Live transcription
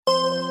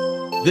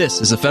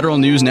This is a Federal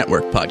News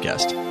Network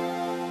podcast.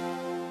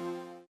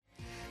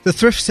 The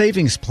Thrift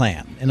Savings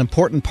Plan, an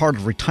important part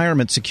of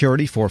retirement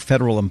security for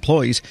federal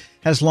employees,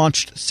 has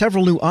launched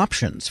several new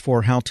options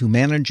for how to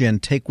manage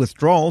and take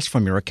withdrawals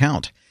from your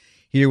account.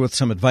 Here with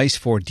some advice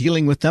for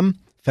dealing with them,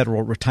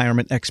 federal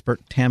retirement expert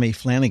Tammy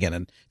Flanagan.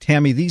 And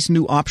Tammy, these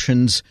new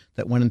options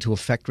that went into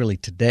effect really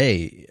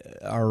today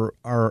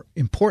are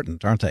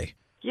important, aren't they?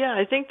 Yeah,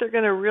 I think they're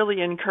going to really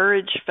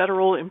encourage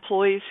federal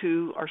employees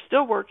who are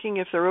still working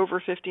if they're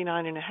over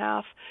 59 and a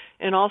half,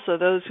 and also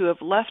those who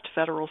have left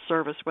federal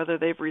service, whether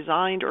they've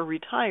resigned or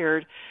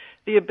retired,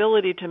 the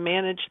ability to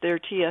manage their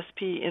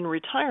TSP in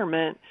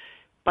retirement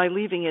by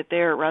leaving it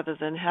there rather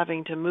than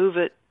having to move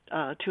it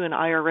to an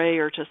IRA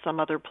or to some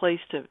other place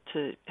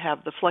to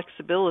have the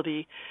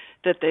flexibility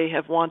that they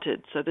have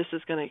wanted. So this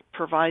is going to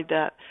provide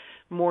that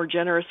more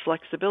generous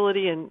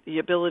flexibility and the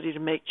ability to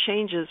make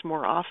changes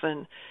more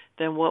often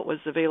than what was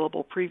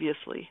available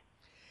previously.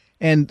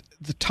 And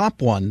the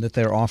top one that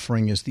they're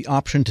offering is the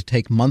option to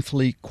take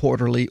monthly,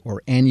 quarterly,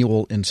 or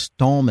annual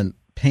installment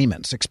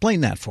payments.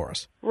 Explain that for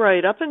us.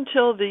 Right. Up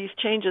until these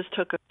changes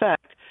took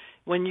effect,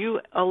 when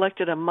you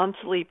elected a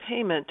monthly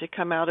payment to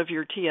come out of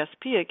your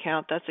TSP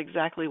account, that's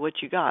exactly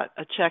what you got,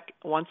 a check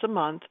once a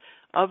month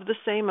of the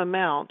same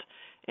amount,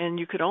 and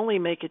you could only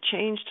make a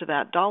change to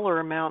that dollar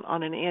amount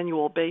on an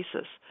annual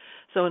basis.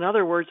 So in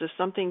other words, if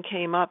something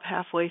came up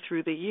halfway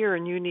through the year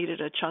and you needed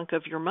a chunk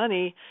of your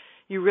money,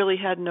 you really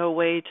had no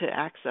way to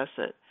access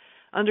it.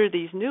 Under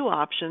these new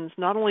options,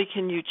 not only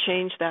can you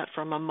change that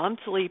from a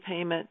monthly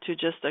payment to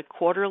just a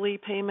quarterly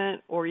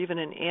payment or even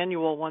an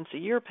annual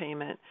once-a-year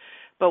payment,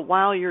 but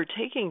while you're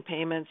taking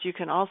payments, you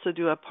can also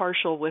do a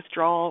partial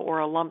withdrawal or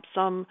a lump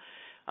sum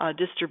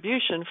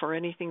distribution for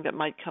anything that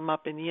might come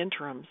up in the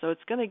interim. So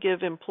it's going to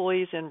give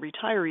employees and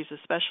retirees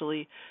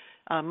especially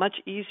much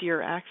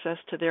easier access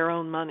to their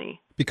own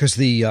money. Because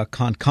the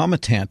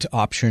concomitant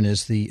option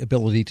is the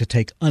ability to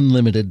take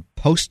unlimited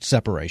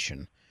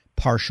post-separation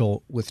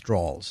partial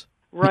withdrawals.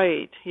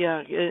 Right,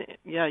 yeah.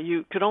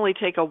 You could only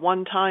take a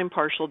one-time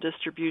partial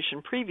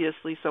distribution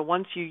previously, so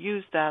once you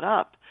used that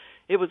up,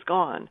 it was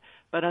gone.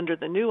 But under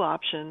the new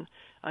option,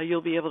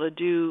 you'll be able to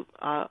do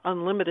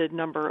unlimited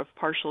number of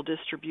partial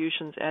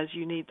distributions as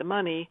you need the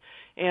money,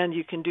 and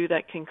you can do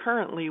that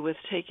concurrently with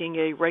taking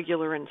a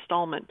regular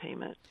installment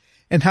payment.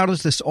 And how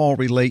does this all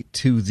relate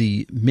to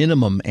the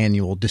minimum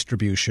annual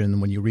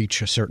distribution when you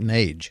reach a certain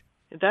age?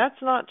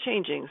 That's not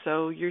changing.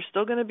 So you're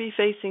still going to be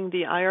facing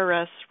the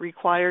IRS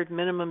required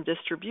minimum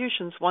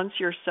distributions once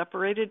you're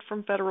separated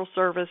from federal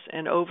service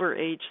and over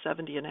age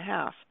 70 and a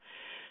half.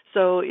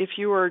 So if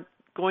you are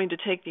going to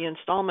take the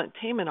installment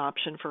payment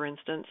option, for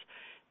instance,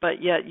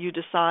 but yet you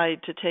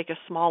decide to take a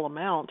small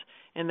amount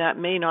and that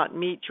may not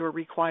meet your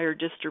required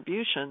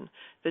distribution,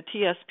 the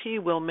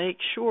TSP will make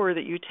sure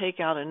that you take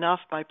out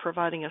enough by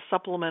providing a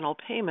supplemental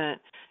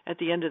payment at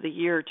the end of the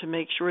year to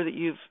make sure that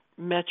you've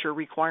met your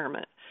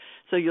requirement.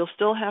 So you'll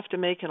still have to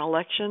make an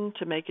election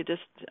to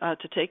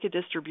take a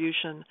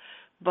distribution,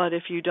 but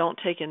if you don't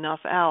take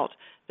enough out,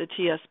 the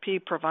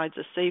TSP provides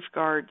a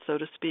safeguard, so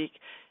to speak,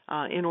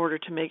 in order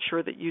to make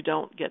sure that you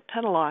don't get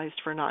penalized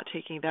for not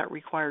taking that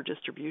required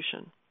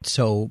distribution.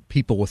 So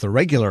people with a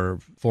regular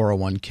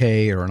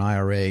 401k or an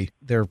IRA,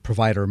 their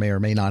provider may or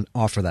may not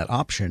offer that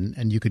option,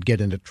 and you could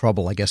get into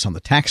trouble, I guess, on the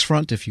tax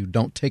front if you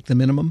don't take the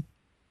minimum?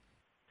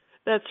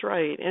 That's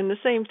right. And the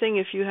same thing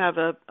if you have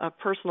a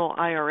personal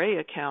IRA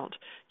account,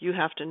 you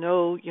have to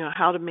know,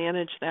 how to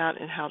manage that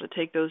and how to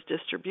take those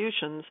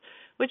distributions,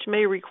 which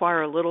may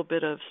require a little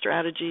bit of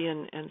strategy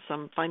and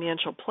some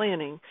financial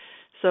planning.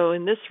 So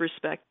in this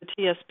respect, the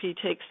TSP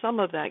takes some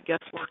of that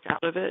guesswork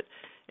out of it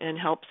and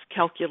helps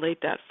calculate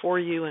that for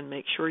you and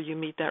make sure you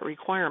meet that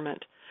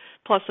requirement.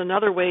 Plus,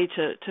 another way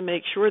to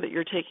make sure that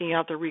you're taking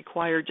out the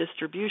required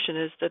distribution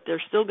is that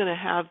they're still going to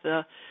have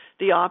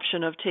the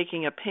option of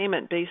taking a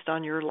payment based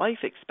on your life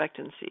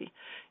expectancy.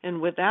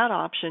 And with that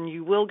option,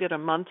 you will get a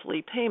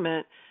monthly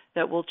payment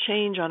that will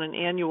change on an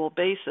annual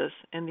basis,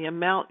 and the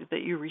amount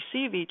that you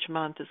receive each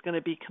month is going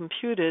to be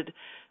computed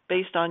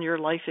based on your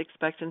life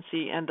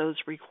expectancy and those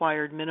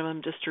required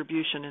minimum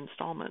distribution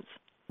installments.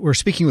 We're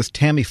speaking with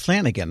Tammy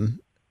Flanagan,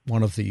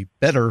 one of the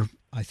better,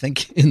 I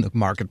think, in the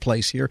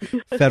marketplace here,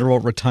 federal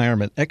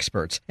retirement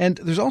experts. And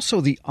there's also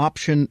the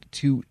option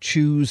to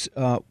choose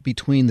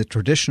between the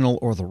traditional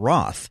or the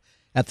Roth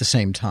at the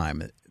same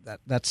time.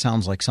 That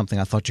sounds like something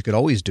I thought you could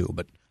always do,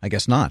 but I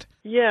guess not.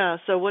 Yeah,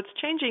 so what's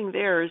changing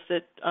there is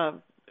that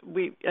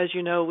as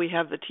you know, we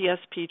have the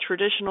TSP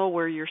traditional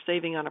where you're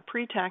saving on a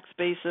pre-tax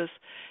basis,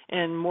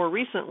 and more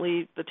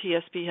recently the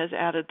TSP has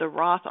added the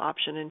Roth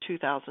option in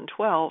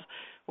 2012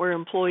 where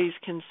employees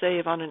can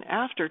save on an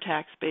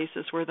after-tax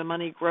basis where the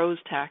money grows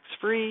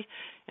tax-free,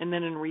 and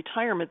then in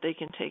retirement they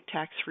can take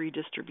tax-free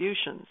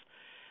distributions.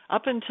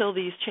 Up until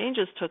these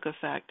changes took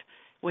effect,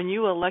 when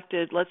you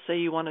elected, let's say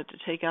you wanted to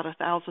take out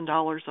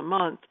 $1,000 a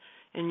month,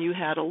 and you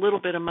had a little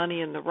bit of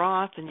money in the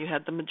Roth and you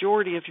had the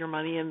majority of your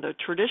money in the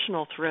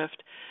traditional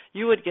thrift,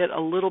 you would get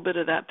a little bit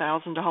of that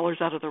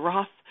 $1,000 out of the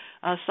Roth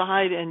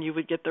side, and you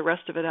would get the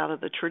rest of it out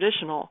of the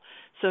traditional.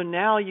 So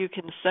now you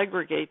can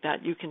segregate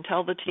that. You can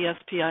tell the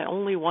TSP, I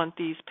only want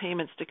these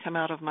payments to come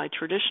out of my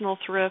traditional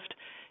thrift,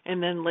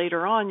 and then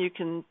later on you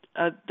can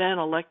then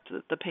elect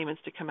the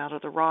payments to come out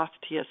of the Roth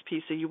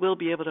TSP. So you will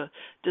be able to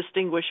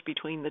distinguish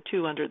between the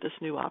two under this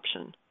new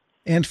option.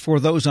 And for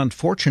those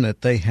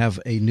unfortunate, they have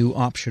a new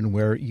option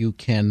where you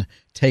can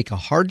take a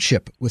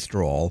hardship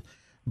withdrawal,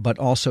 but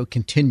also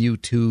continue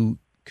to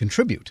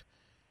contribute.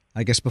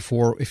 I guess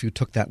before, if you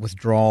took that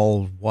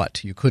withdrawal,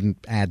 you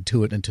couldn't add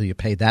to it until you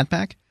paid that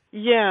back?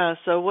 Yeah,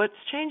 so what's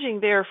changing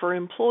there for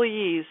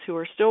employees who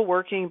are still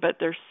working, but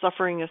they're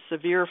suffering a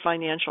severe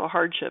financial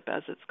hardship,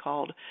 as it's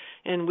called.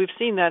 And we've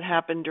seen that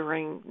happen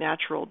during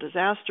natural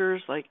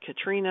disasters like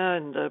Katrina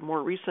and the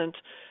more recent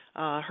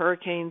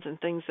hurricanes and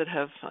things that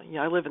have,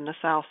 I live in the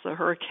South, so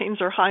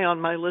hurricanes are high on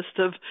my list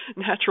of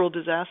natural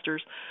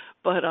disasters.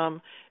 But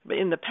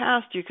in the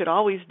past, you could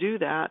always do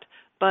that,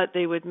 but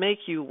they would make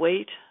you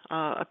wait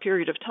a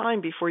period of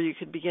time before you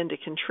could begin to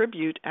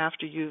contribute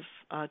after you've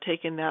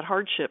taken that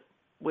hardship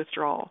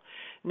withdrawal.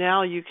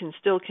 Now you can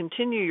still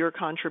continue your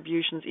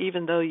contributions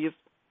even though you've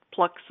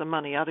plucked some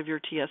money out of your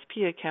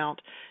TSP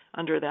account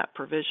under that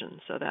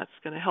provision. So that's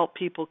going to help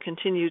people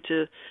continue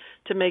to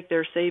make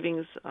their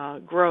savings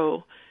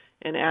grow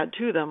and add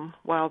to them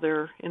while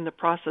they're in the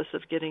process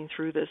of getting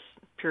through this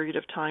period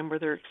of time where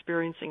they're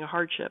experiencing a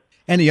hardship.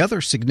 Any other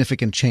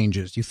significant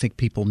changes you think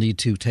people need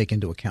to take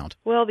into account?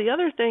 Well, the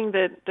other thing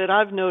that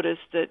I've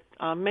noticed that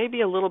may be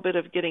a little bit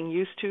of getting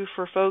used to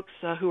for folks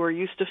who are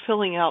used to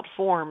filling out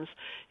forms.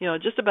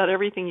 Just about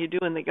everything you do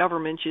in the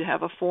government, you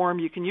have a form.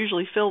 You can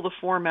usually fill the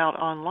form out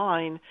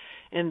online,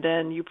 and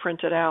then you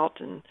print it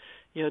out and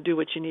do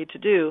what you need to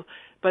do.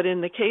 But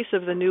in the case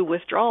of the new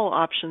withdrawal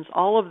options,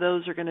 all of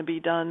those are going to be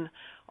done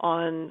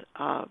on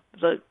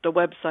the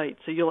website.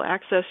 So you'll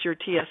access your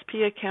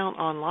TSP account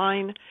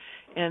online,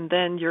 and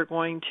then you're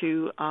going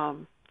to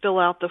fill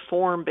out the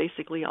form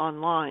basically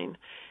online.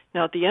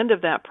 Now, at the end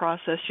of that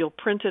process, you'll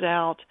print it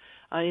out.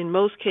 In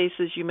most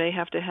cases, you may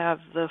have to have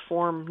the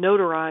form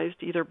notarized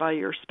either by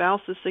your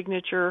spouse's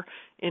signature,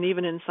 and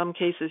even in some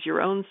cases,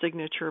 your own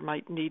signature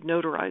might need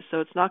notarized. So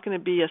it's not going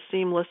to be a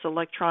seamless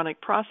electronic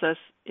process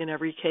in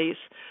every case,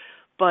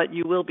 but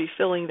you will be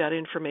filling that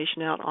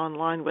information out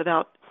online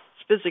without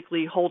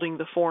physically holding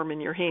the form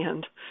in your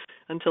hand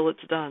until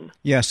it's done.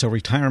 Yeah, so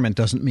retirement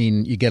doesn't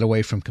mean you get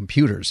away from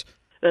computers.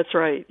 That's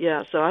right,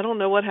 yeah. So I don't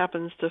know what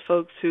happens to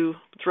folks who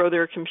throw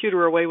their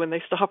computer away when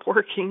they stop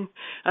working.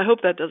 I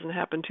hope that doesn't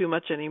happen too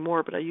much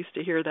anymore, but I used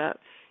to hear that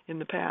in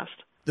the past.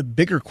 The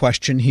bigger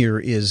question here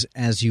is,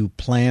 as you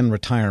plan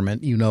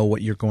retirement, you know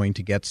what you're going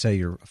to get. Say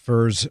you're a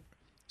FERS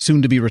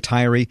soon-to-be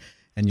retiree,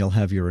 and you'll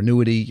have your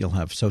annuity, you'll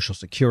have Social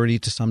Security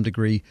to some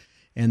degree,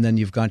 and then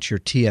you've got your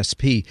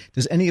TSP.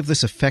 Does any of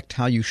this affect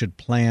how you should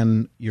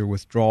plan your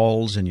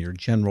withdrawals and your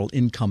general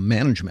income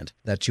management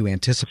that you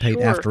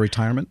anticipate after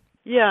retirement?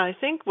 Yeah, I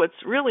think what's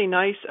really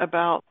nice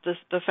about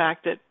the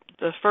fact that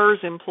the FERS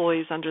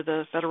employees under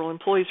the Federal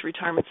Employees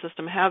Retirement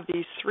System have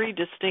these three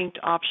distinct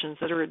options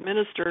that are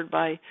administered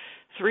by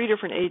three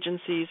different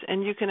agencies,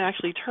 and you can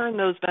actually turn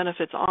those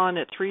benefits on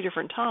at three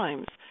different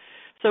times.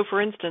 So,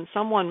 for instance,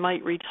 someone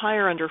might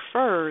retire under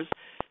FERS,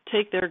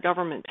 take their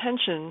government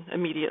pension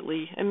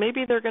immediately, and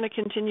maybe they're going to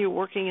continue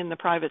working in the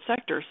private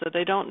sector, so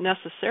they don't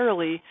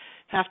necessarily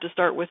have to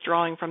start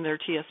withdrawing from their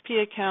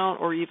TSP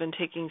account or even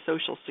taking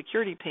Social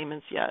Security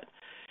payments yet.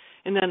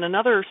 And then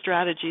another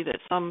strategy that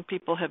some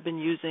people have been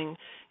using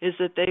is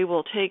that they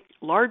will take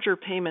larger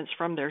payments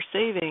from their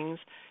savings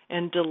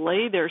and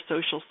delay their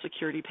Social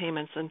Security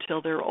payments until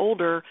they're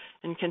older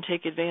and can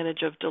take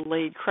advantage of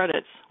delayed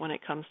credits when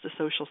it comes to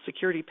Social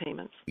Security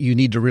payments. You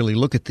need to really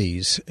look at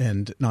these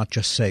and not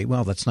just say,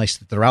 well, that's nice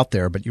that they're out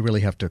there, but you really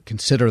have to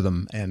consider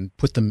them and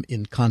put them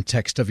in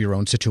context of your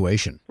own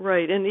situation.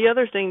 Right. And the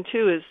other thing,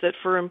 too, is that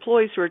for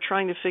employees who are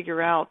trying to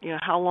figure out,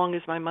 how long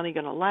is my money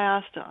going to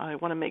last, I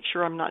want to make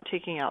sure I'm not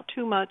taking out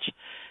too much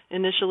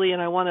initially,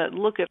 and I want to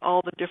look at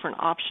all the different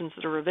options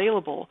that are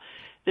available.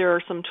 There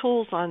are some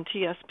tools on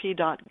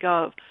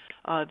tsp.gov.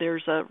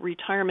 There's a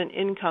retirement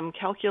income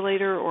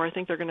calculator, or I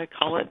think they're going to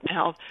call it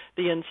now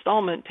the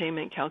installment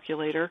payment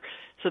calculator,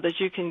 so that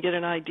you can get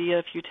an idea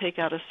if you take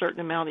out a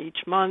certain amount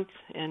each month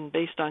and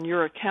based on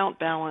your account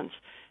balance,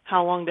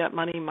 how long that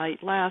money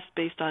might last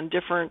based on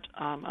different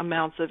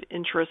amounts of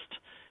interest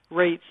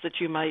rates that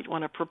you might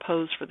want to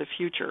propose for the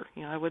future.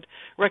 I would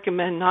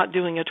recommend not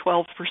doing a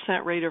 12%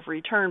 rate of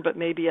return, but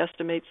maybe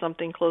estimate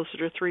something closer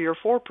to 3 or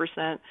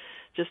 4%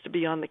 just to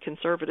be on the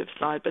conservative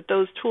side. But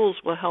those tools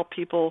will help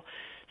people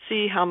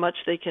see how much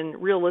they can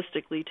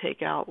realistically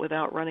take out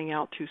without running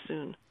out too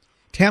soon.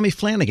 Tammy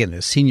Flanagan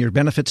is Senior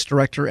Benefits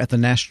Director at the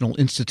National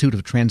Institute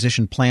of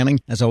Transition Planning.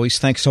 As always,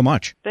 thanks so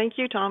much. Thank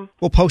you, Tom.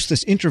 We'll post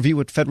this interview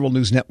at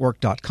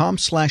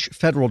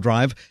federalnewsnetwork.com/Federal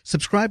Drive.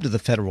 Subscribe to the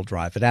Federal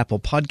Drive at Apple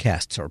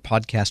Podcasts or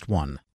Podcast One.